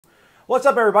What's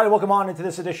up, everybody? Welcome on into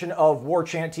this edition of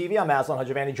Warchant TV. I'm Aslan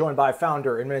Hajavani, joined by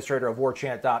founder and administrator of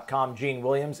Warchant.com, Gene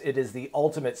Williams. It is the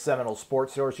ultimate Seminole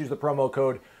sports source. Use the promo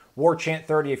code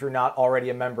Warchant30 if you're not already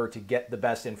a member to get the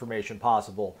best information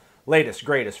possible. Latest,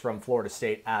 greatest from Florida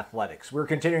State athletics. We're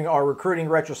continuing our recruiting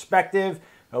retrospective.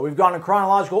 We've gone in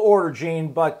chronological order,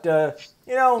 Gene, but, why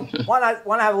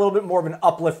not have a little bit more of an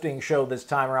uplifting show this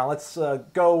time around? Let's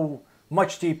go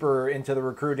much deeper into the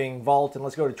recruiting vault, and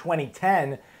let's go to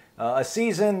 2010. A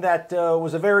season that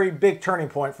was a very big turning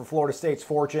point for Florida State's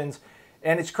fortunes.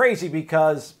 And it's crazy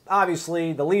because,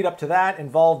 obviously, the lead up to that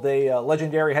involved a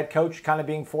legendary head coach kind of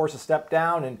being forced to step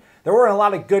down. And there weren't a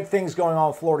lot of good things going on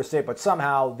with Florida State, but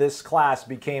somehow this class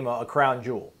became a crown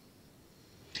jewel.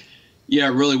 Yeah,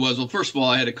 it really was. Well, first of all,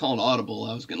 I had to call an audible.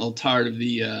 I was getting a little tired of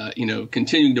the,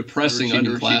 continuing depressing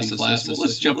underclasses.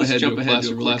 Let's jump ahead to a class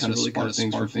that really kind of sparked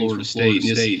things for Florida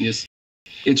State.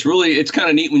 It's kind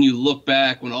of neat when you look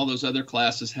back when all those other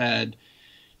classes had,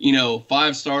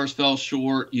 5 stars fell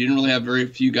short. You didn't really have very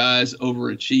few guys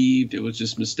overachieved. It was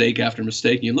just mistake after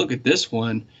mistake. And you look at this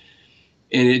one,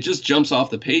 and it just jumps off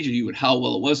the page at you at how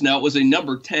well it was. Now, it was a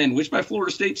number 10, which by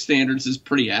Florida State standards is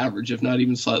pretty average, if not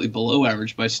even slightly below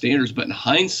average by standards. But in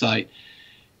hindsight,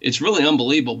 it's really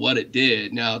unbelievable what it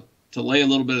did. Now, to lay a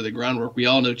little bit of the groundwork, we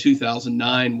all know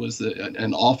 2009 was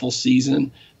an awful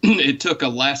season. It took a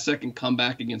last-second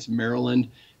comeback against Maryland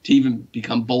to even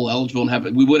become bowl eligible and have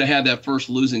it. We would have had that first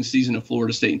losing season of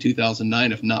Florida State in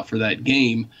 2009 if not for that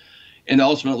game. And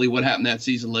ultimately, what happened that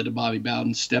season led to Bobby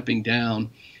Bowden stepping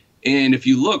down. And if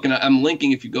you look, and I'm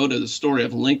linking, if you go to the story,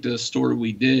 I've linked a story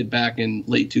we did back in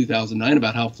late 2009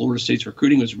 about how Florida State's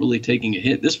recruiting was really taking a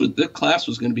hit. The class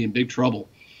was going to be in big trouble.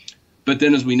 But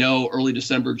then, as we know, early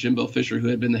December, Jimbo Fisher, who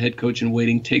had been the head coach in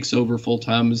waiting, takes over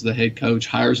full-time as the head coach,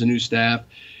 hires a new staff,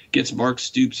 gets Mark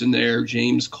Stoops in there,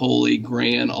 James Coley,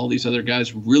 Gran, all these other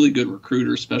guys, really good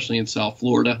recruiters, especially in South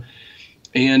Florida,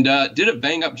 and did a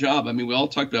bang-up job. I mean, we all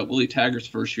talked about Willie Taggart's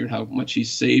first year and how much he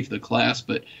saved the class,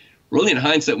 but really in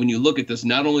hindsight, when you look at this,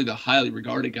 not only the highly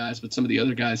regarded guys, but some of the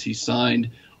other guys he signed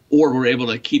or were able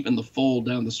to keep in the fold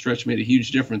down the stretch made a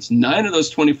huge difference. 9 of those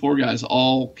 24 guys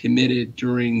all committed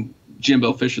during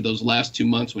Jimbo Fisher those last 2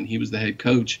 months when he was the head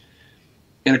coach.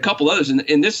 And a couple others,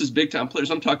 and this is big-time players.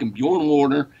 I'm talking Bjorn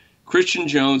Warner, Christian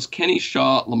Jones, Kenny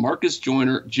Shaw, LaMarcus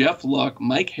Joyner, Jeff Luck,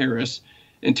 Mike Harris,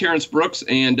 and Terrence Brooks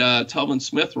and Telvin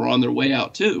Smith were on their way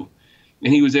out too.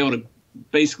 And he was able to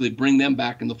basically bring them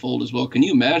back in the fold as well. Can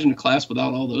you imagine a class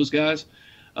without all those guys?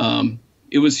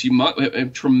 It was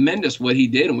tremendous what he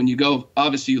did. And when you go,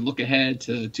 obviously, you look ahead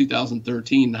to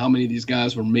 2013, how many of these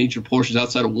guys were major portions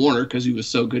outside of Warner because he was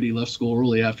so good he left school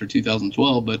early after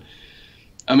 2012. But,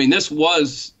 this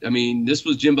was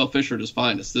Jimbo Fisher at his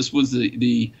finest. This was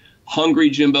the hungry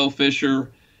Jimbo Fisher,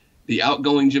 the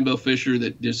outgoing Jimbo Fisher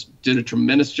that just did a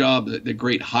tremendous job, the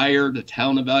great hire, the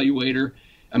talent evaluator.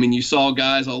 You saw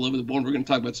guys all over the board. We're going to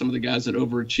talk about some of the guys that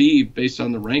overachieved based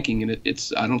on the ranking, and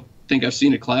I don't think I've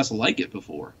seen a class like it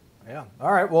before. Yeah.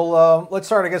 All right. Well, let's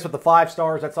start, I guess, with the 5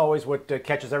 stars. That's always what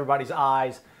catches everybody's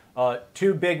eyes.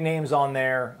 2 big names on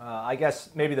there. I guess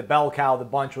maybe the bell cow of the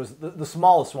bunch was the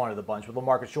smallest one of the bunch with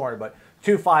LaMarcus Joyner, but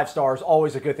 2 5 stars,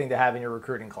 always a good thing to have in your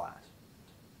recruiting class.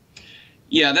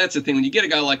 Yeah, that's the thing. When you get a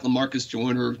guy like LaMarcus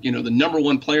Joyner, the number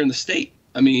 1 player in the state,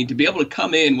 to be able to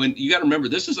come in when you got to remember,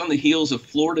 this is on the heels of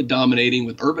Florida dominating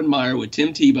with Urban Meyer, with Tim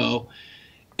Tebow,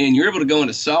 and you're able to go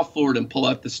into South Florida and pull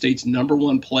out the state's number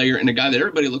 1 player and a guy that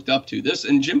everybody looked up to.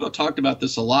 And Jimbo talked about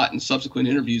this a lot in subsequent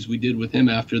interviews we did with him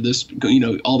after this,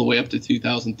 all the way up to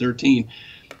 2013,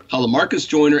 how LaMarcus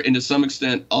Joyner and to some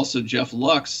extent also Jeff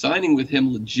Luck signing with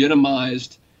him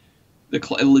legitimized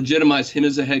him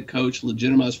as a head coach,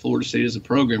 legitimized Florida State as a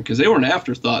program, because they were an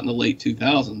afterthought in the late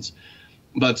 2000s.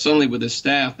 But suddenly with his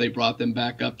staff, they brought them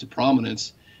back up to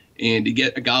prominence. And to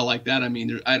get a guy like that,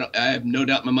 I have no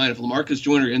doubt in my mind if LaMarcus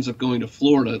Joyner ends up going to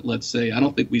Florida, let's say, I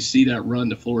don't think we see that run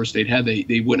that Florida State had.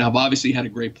 They wouldn't have obviously had a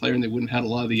great player, and they wouldn't have had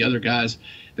a lot of the other guys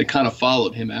that kind of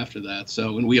followed him after that.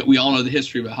 So, and we all know the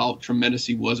history about how tremendous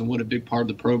he was and what a big part of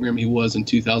the program he was in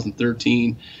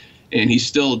 2013. And he's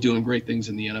still doing great things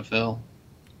in the NFL.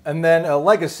 And then a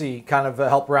legacy kind of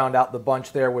helped round out the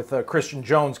bunch there with Christian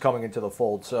Jones coming into the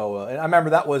fold. So and I remember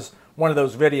that was one of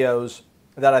those videos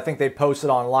that I think they posted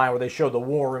online where they showed the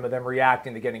war room of them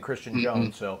reacting to getting Christian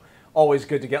Jones. So always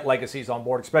good to get legacies on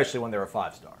board, especially when they're a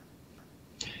 5-star.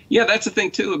 Yeah, that's the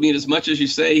thing, too. As much as you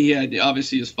say he had,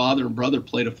 obviously, his father and brother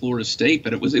played at Florida State,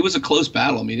 but it was a close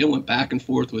battle. It went back and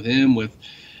forth with him, with,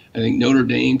 I think, Notre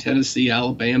Dame, Tennessee,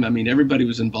 Alabama. Everybody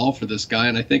was involved for this guy.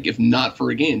 And I think if not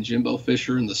for, again, Jimbo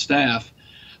Fisher and the staff,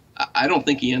 I don't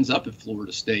think he ends up at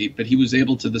Florida State, but he was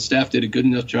able to, the staff did a good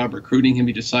enough job recruiting him.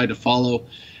 He decided to follow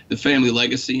the family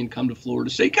legacy and come to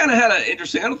Florida State. Kind of had an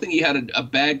interesting, I don't think he had a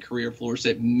bad career at Florida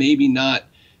State, maybe not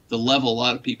the level a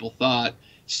lot of people thought.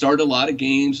 Started a lot of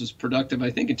games, was productive. I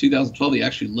think in 2012 he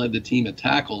actually led the team at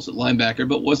tackles at linebacker,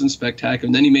 but wasn't spectacular.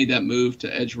 And then he made that move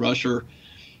to edge rusher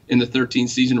in the 13th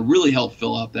season to really help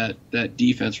fill out that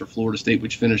defense for Florida State,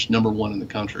 which finished #1 in the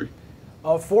country.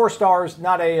 4 stars,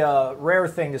 not a rare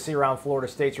thing to see around Florida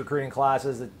State's recruiting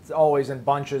classes. It's always in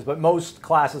bunches, but most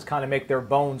classes kind of make their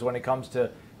bones when it comes to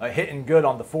hitting good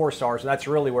on the 4 stars, and that's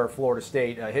really where Florida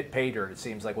State hit pay dirt, it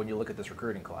seems like, when you look at this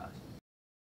recruiting class.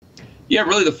 Yeah,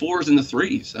 really the 4s and the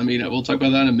 3s. I mean, we'll talk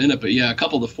about that in a minute, but yeah, a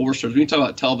couple of the 4 stars. We can talk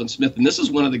about Telvin Smith, and this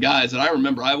is one of the guys that I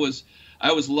remember. I was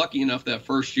lucky enough that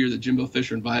first year that Jimbo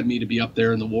Fisher invited me to be up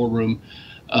there in the war room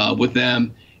with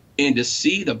them, and to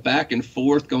see the back and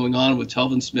forth going on with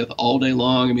Telvin Smith all day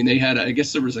long. I mean, they had, I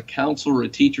guess there was a counselor or a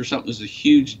teacher or something, was a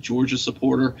huge Georgia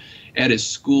supporter at his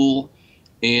school.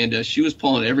 And she was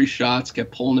pulling every shot,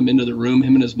 kept pulling him into the room,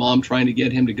 him and his mom trying to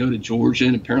get him to go to Georgia.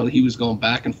 And apparently he was going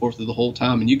back and forth the whole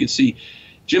time. And you could see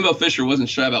Jimbo Fisher wasn't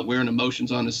shy about wearing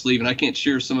emotions on his sleeve. And I can't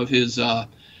share some of his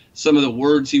some of the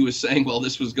words he was saying while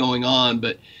this was going on.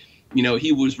 But, you know,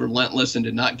 he was relentless and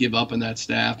did not give up on that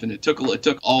staff. And it took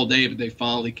all day, but they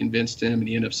finally convinced him. And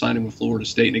he ended up signing with Florida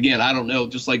State. And again, I don't know,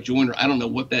 just like Joyner, I don't know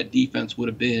what that defense would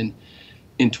have been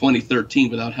in 2013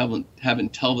 without having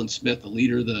Telvin Smith, the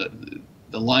leader of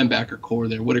the linebacker core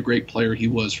there. What a great player he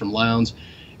was from Lowndes.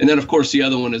 And then, of course, the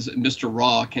other one is Mr.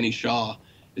 Raw, Kenny Shaw,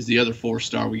 is the other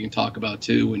 4-star we can talk about,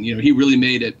 too. And, you know, he really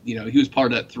made it. You know, he was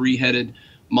part of that 3-headed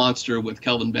monster with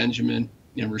Kelvin Benjamin,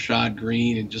 you know, Rashad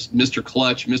Green, and just Mr.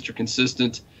 Clutch, Mr.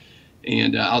 Consistent.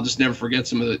 And I'll just never forget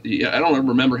some of the – I don't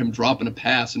remember him dropping a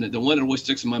pass. And the one that always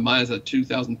sticks in my mind is that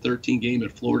 2013 game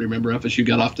at Florida. Remember, FSU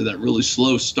got off to that really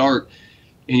slow start.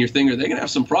 And you're thinking, they're going to have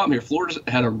some problem here. Florida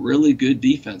had a really good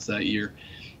defense that year.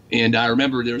 And I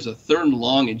remember there was a 3rd and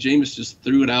long, and Jameis just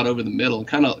threw it out over the middle and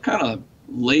kind of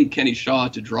laid Kenny Shaw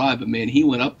to dry. But, man, he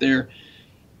went up there,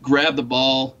 grabbed the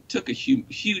ball, took a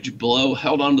huge blow,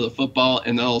 held onto the football,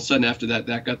 and then all of a sudden after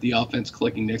that got the offense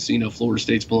clicking. Next thing you know, Florida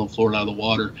State's blowing Florida out of the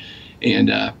water.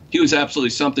 And he was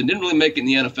absolutely something. Didn't really make it in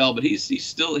the NFL, but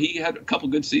he had a couple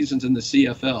good seasons in the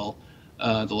CFL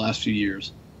the last few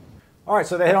years. All right,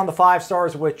 so they hit on the 5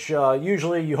 stars, which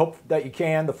usually you hope that you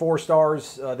can. The 4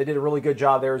 stars, they did a really good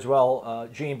job there as well,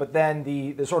 Gene. But then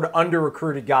the sort of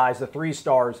under-recruited guys, the 3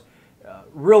 stars,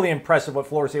 really impressive what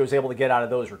Florida State was able to get out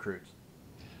of those recruits.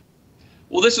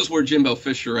 Well, this is where Jimbo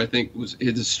Fisher, I think, was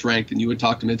his strength, and you would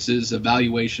talk to him. It's his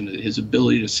evaluation, his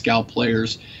ability to scout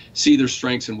players, see their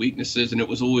strengths and weaknesses. And that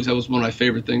was one of my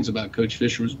favorite things about Coach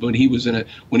Fisher was when he was in a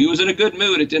good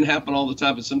mood. It didn't happen all the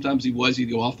time, but sometimes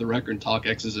he'd go off the record and talk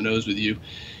X's and O's with you.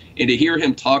 And to hear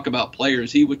him talk about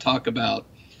players, he would talk about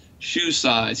shoe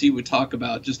size, he would talk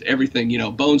about just everything, you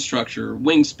know, bone structure,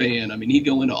 wingspan. I mean, he'd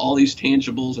go into all these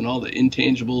tangibles and all the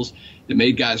intangibles that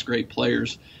made guys great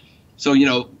players. So, you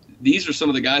know, these are some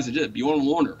of the guys that did it. Bjorn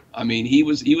Warner, I mean, he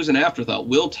was an afterthought.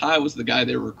 Will Tye was the guy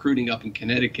they were recruiting up in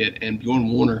Connecticut, and Bjorn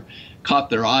Warner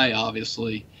caught their eye,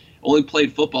 obviously. Only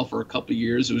played football for a couple of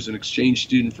years. He was an exchange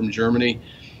student from Germany,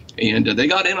 and they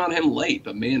got in on him late.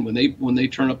 But, man, when they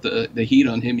turned up the heat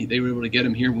on him, they were able to get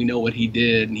him here. We know what he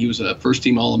did, and he was a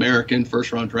first-team All-American,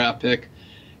 first-round draft pick.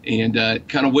 And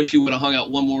kind of wish he would have hung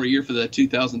out one more year for that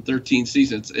 2013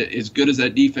 season. It's, as good as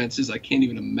that defense is, I can't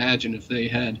even imagine if they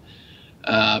had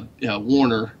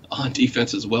Warner on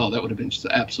defense as well. That would have been just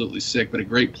absolutely sick, but a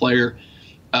great player.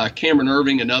 Cameron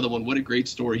Irving, another one. What a great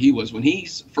story he was. When he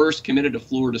first committed to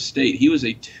Florida State, he was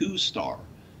a 2-star.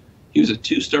 He was a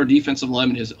 2-star defensive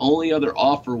lineman. His only other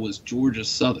offer was Georgia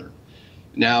Southern.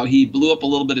 Now, he blew up a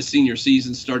little bit of senior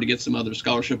season, started to get some other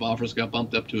scholarship offers, got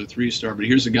bumped up to a 3-star. But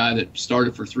here's a guy that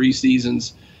started for 3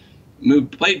 seasons,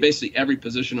 played basically every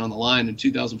position on the line. In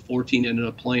 2014, ended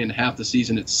up playing half the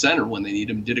season at center when they need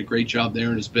him. Did a great job there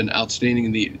and has been outstanding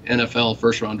in the NFL,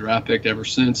 first-round draft pick ever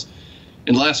since.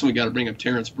 And last one, we got to bring up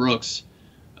Terrence Brooks.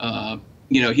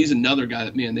 You know, he's another guy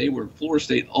that, man, Florida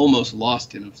State almost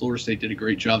lost him, and Florida State did a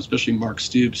great job, especially Mark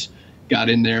Stoops got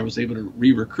in there, was able to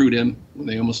re-recruit him when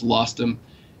they almost lost him.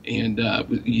 And,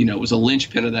 you know, it was a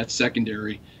linchpin of that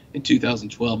secondary in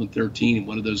 2012 and 13, and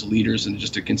one of those leaders and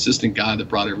just a consistent guy that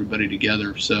brought everybody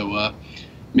together. So,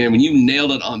 man, when you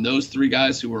nailed it on those 3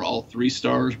 guys who were all 3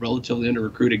 stars, relatively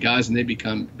under-recruited guys, and they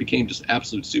became just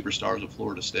absolute superstars of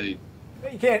Florida State.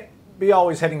 You can't be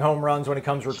always hitting home runs when it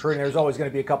comes to recruiting. There's always going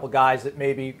to be a couple guys that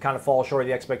maybe kind of fall short of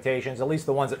the expectations, at least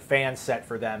the ones that fans set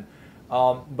for them.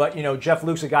 But, you know, Jeff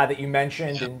Luke's a guy that you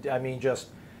mentioned, and, I mean, just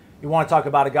you want to talk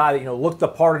about a guy that, you know, looked the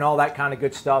part and all that kind of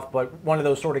good stuff, but one of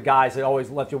those sort of guys that always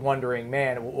left you wondering,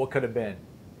 man, what could have been?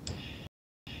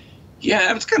 Yeah,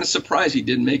 I was kind of surprised he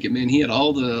didn't make it, man. He had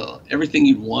everything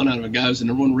you'd want out of a guy who was the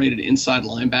 #1 rated inside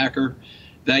linebacker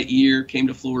that year, came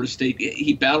to Florida State.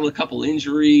 He battled a couple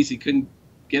injuries. He couldn't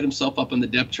get himself up on the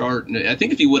depth chart. And I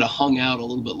think if he would have hung out a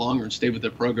little bit longer and stayed with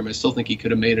the program, I still think he could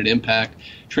have made an impact.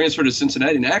 Transferred to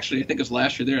Cincinnati, and actually I think it was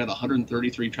last year there, had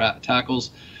 133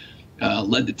 tackles,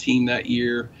 led the team that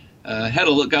year. Got a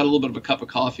little bit of a cup of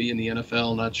coffee in the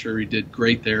NFL. Not sure he did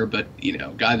great there, but, you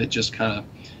know, guy that just kind of,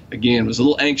 again, was a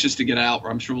little anxious to get out.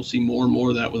 I'm sure we'll see more and more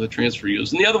of that with the transfer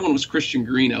deals. And the other one was Christian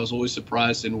Green. I was always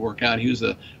surprised didn't work out. He was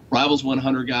a Rivals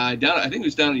 100 guy. I think he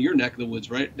was down in your neck of the woods,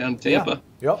 right? Down in Tampa.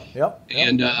 Yeah. Yep.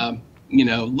 And, you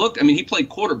know, he played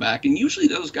quarterback. And usually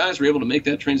those guys were able to make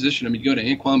that transition. I mean, you go to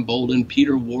Anquan Bolden,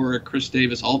 Peter Warrick, Chris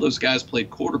Davis. All those guys played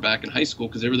quarterback in high school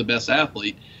because they were the best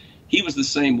athlete. He was the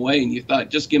same way. And you thought,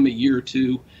 just give him a year or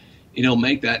two, you know,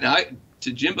 make that. Now,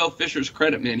 to Jimbo Fisher's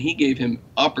credit, man, he gave him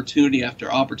opportunity after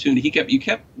opportunity. You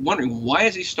kept wondering, why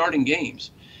is he starting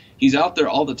games? He's out there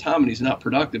all the time and he's not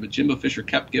productive, but Jimbo Fisher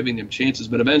kept giving him chances.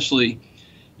 But eventually,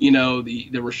 you know, the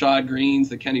Rashad Greens,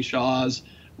 the Kenny Shaws,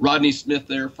 Rodney Smith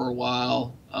there for a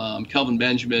while, Kelvin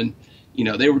Benjamin, you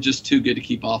know, they were just too good to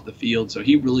keep off the field. So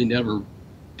he really never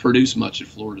produced much at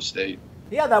Florida State.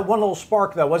 Yeah, that one little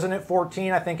spark, though. Wasn't it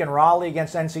 14, I think, in Raleigh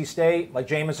against NC State? Like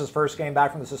Jameis's first game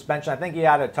back from the suspension. I think he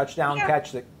had a touchdown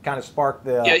catch that kind of sparked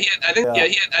the I think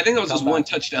that was his one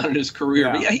touchdown in his career.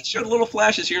 Yeah. But, yeah, he showed little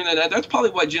flashes here and there. That's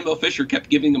probably why Jimbo Fisher kept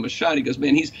giving him a shot. He goes,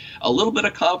 man, he's a little bit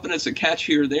of confidence, a catch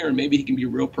here or there, and maybe he can be a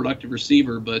real productive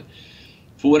receiver. But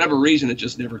for whatever reason, it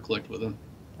just never clicked with him.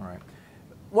 All right.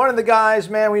 One of the guys,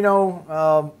 man, we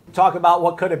know, talk about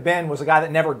what could have been, was a guy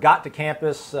that never got to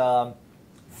campus.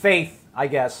 Faith, I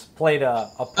guess, played a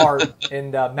part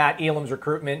in Matt Elam's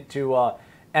recruitment to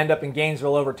end up in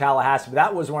Gainesville over Tallahassee. But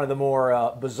that was one of the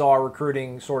more bizarre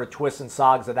recruiting sort of twists and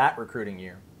sagas of that recruiting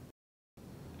year.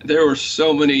 There were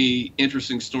so many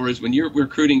interesting stories. When you're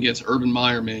recruiting against Urban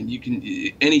Meyer, man, you can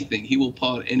anything. He will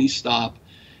pull out any stop,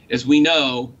 as we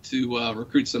know, to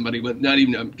recruit somebody. But not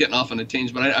even, I'm getting off on a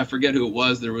tangent, but I forget who it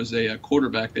was. There was a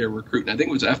quarterback there recruiting. I think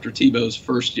it was after Tebow's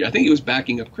first year. I think he was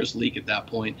backing up Chris Leak at that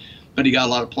point, but he got a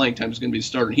lot of playing time. He was going to be the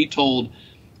starter. And he told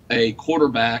a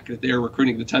quarterback that they were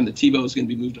recruiting at the time that Tebow was going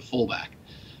to be moved to fullback.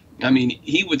 I mean,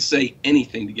 he would say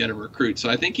anything to get a recruit. So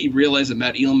I think he realized that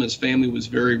Matt Elam and his family was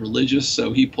very religious,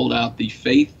 so he pulled out the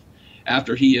faith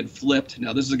after he had flipped.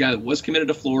 Now, this is a guy that was committed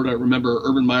to Florida. Remember,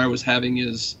 Urban Meyer was having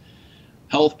his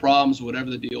health problems,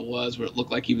 whatever the deal was, where it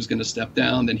looked like he was going to step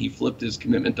down. Then he flipped his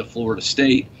commitment to Florida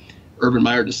State. Urban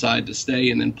Meyer decided to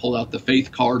stay and then pulled out the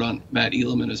faith card on Matt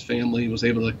Elam and his family, was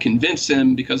able to convince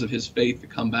him because of his faith to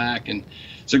come back. And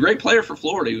it's a great player for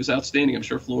Florida. He was outstanding. I'm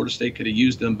sure Florida State could have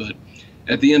used him, but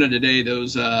at the end of the day,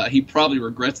 he probably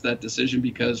regrets that decision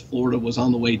because Florida was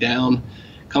on the way down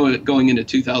going into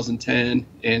 2010.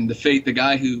 And the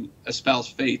guy who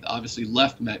espoused faith obviously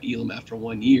left Matt Elam after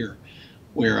 1 year,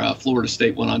 where Florida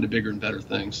State went on to bigger and better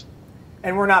things.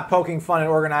 And we're not poking fun at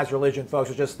organized religion, folks.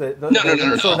 It's just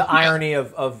the irony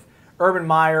of Urban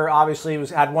Meyer obviously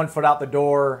had 1 foot out the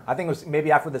door. I think it was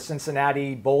maybe after the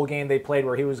Cincinnati bowl game they played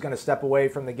where he was going to step away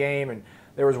from the game, and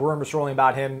there was rumors swirling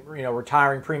about him,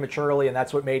 retiring prematurely, and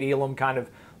that's what made Elam kind of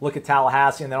look at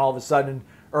Tallahassee. And then all of a sudden,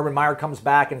 Urban Meyer comes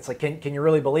back, and it's like, can you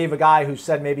really believe a guy who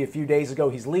said maybe a few days ago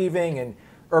he's leaving? And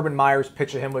Urban Meyer's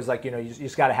pitch to him was like, you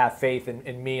just got to have faith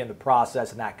in me and the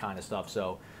process and that kind of stuff.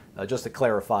 So just to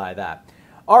clarify that.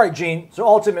 All right, Gene. So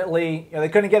ultimately, they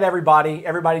couldn't get everybody.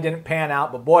 Everybody didn't pan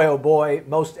out, but boy, oh boy,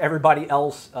 most everybody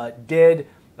else did.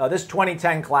 This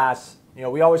 2010 class,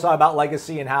 we always talk about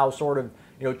legacy and how sort of,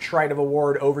 trite of a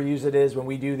word, overused it is when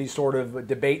we do these sort of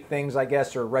debate things, I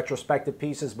guess, or retrospective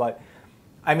pieces. But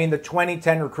I mean, the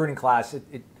 2010 recruiting class,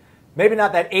 it maybe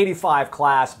not that 85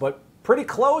 class, but pretty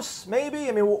close, maybe.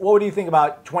 I mean, what do you think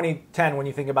about 2010 when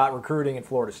you think about recruiting at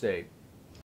Florida State?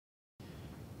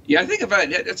 Yeah, I think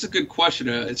that's a good question.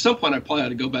 At some point, I probably ought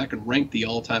to go back and rank the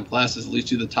all-time classes, at least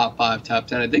do the top 5, top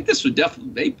 10. I think this would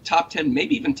definitely be top 10,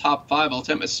 maybe even top 5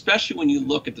 all-time, especially when you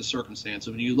look at the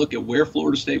circumstances. When you look at where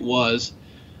Florida State was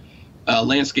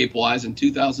landscape-wise in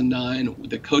 2009, with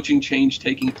the coaching change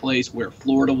taking place, where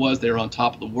Florida was, they were on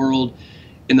top of the world,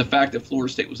 and the fact that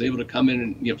Florida State was able to come in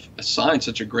and assign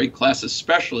such a great class,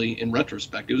 especially in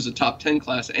retrospect. It was a top 10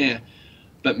 class,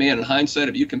 but man, in hindsight,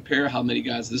 if you compare how many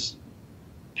guys this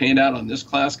panned out on this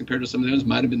class compared to some of those,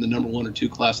 might have been the number 1 or 2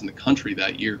 class in the country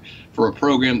that year for a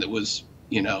program that was,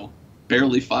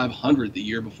 barely 500 the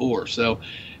year before. So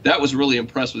that was really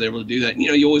impressed with able to do that. And,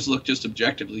 you always look just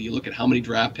objectively. You look at how many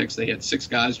draft picks. They had 6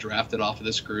 guys drafted off of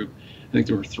this group. I think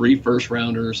there were 3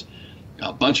 first-rounders,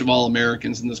 a bunch of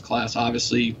All-Americans in this class.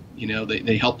 Obviously,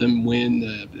 they helped them win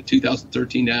the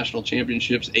 2013 national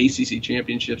championships, ACC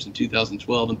championships in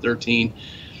 2012 and 13.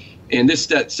 And this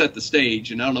set the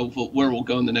stage, and I don't know where we'll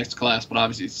go in the next class, but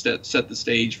obviously set the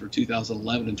stage for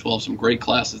 2011 and 12, some great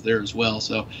classes there as well.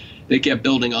 So they kept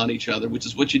building on each other, which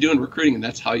is what you do in recruiting, and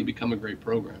that's how you become a great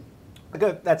program.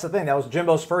 Good. That's the thing. That was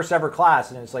Jimbo's first ever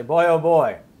class, and it's like, boy, oh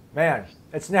boy, man,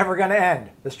 it's never going to end.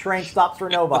 This train stops for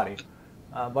nobody.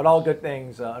 But all good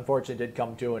things, unfortunately, did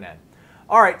come to an end.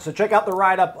 All right, so check out the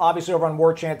write-up, obviously, over on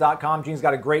warchant.com. Gene's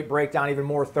got a great breakdown, even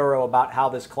more thorough, about how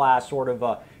this class sort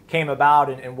of came about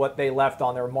and what they left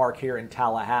on their mark here in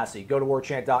Tallahassee. Go to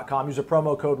warchant.com. Use the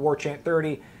promo code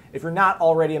WARCHANT30 if you're not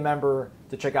already a member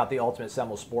to check out the Ultimate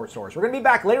Seminole Sports Source. We're going to be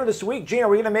back later this week. Gene, are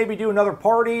we going to maybe do another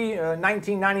party,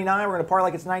 1999? We're going to party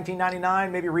like it's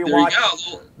 1999, maybe rewatch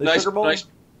the Sugar Bowl?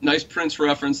 Nice Prince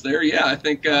reference there. Yeah, I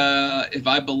think if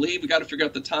I believe, we got to figure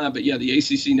out the time, but yeah, the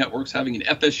ACC Network's having an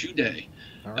FSU Day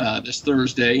this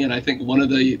Thursday, and I think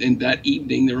in that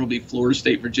evening there will be Florida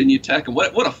State, Virginia Tech, and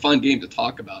what a fun game to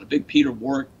talk about. A big Peter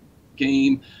Warwick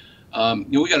game.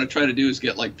 We got to try to do is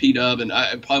get like P-Dub, and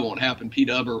it probably won't happen,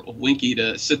 P-Dub or Winky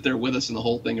to sit there with us in the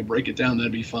whole thing and break it down.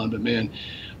 That'd be fun. But man,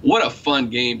 what a fun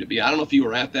game to be. I don't know if you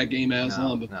were at that game,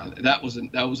 Aslan, but that was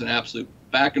an absolute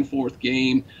back and forth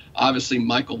game. Obviously,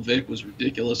 Michael Vick was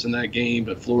ridiculous in that game,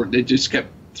 but they just kept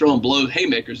throwing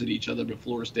haymakers at each other, but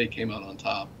Florida State came out on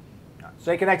top.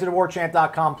 Stay connected to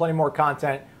warchant.com. Plenty more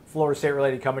content, Florida State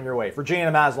related, coming your way. For Gene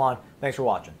and Aslan, thanks for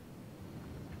watching.